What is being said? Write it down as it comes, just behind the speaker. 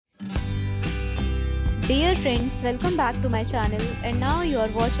Dear friends, welcome back to my channel, and now you are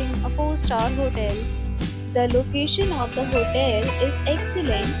watching a 4-star hotel. The location of the hotel is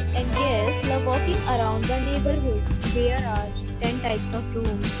excellent and guests love walking around the neighborhood. There are 10 types of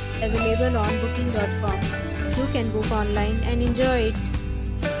rooms available on booking.com. You can book online and enjoy it.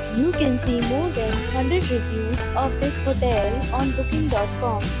 You can see more than 100 reviews of this hotel on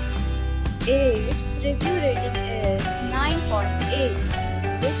booking.com. Its review rating is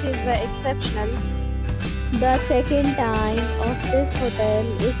 9.8, which is exceptional. The check-in time of this hotel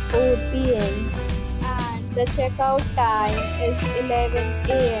is 4 p.m. and the checkout time is 11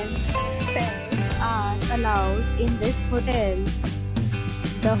 a.m. Pets are allowed in this hotel.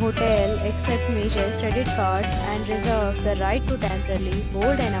 The hotel accepts major credit cards and reserves the right to temporarily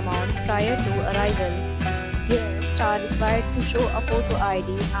hold an amount prior to arrival. Guests are required to show a photo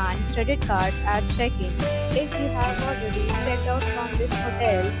ID and credit card at check-in. If you have already checked out from this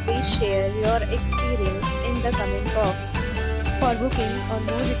hotel, please share your experience in the comment box. For booking or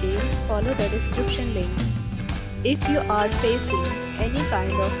more details, follow the description link. If you are facing any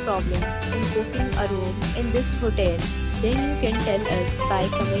kind of problem in booking a room in this hotel, then you can tell us by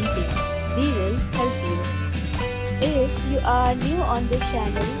commenting. We will help you. If you are new on this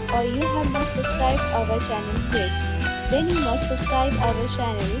channel or you have not subscribed our channel yet, then you must subscribe our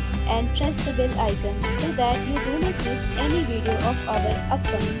channel and press the bell icon so that you do not miss any video of our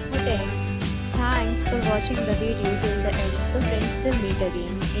upcoming hotel. Thanks for watching the video till the end. So friends, will meet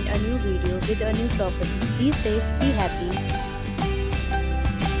again in a new video with a new property. Be safe, be happy.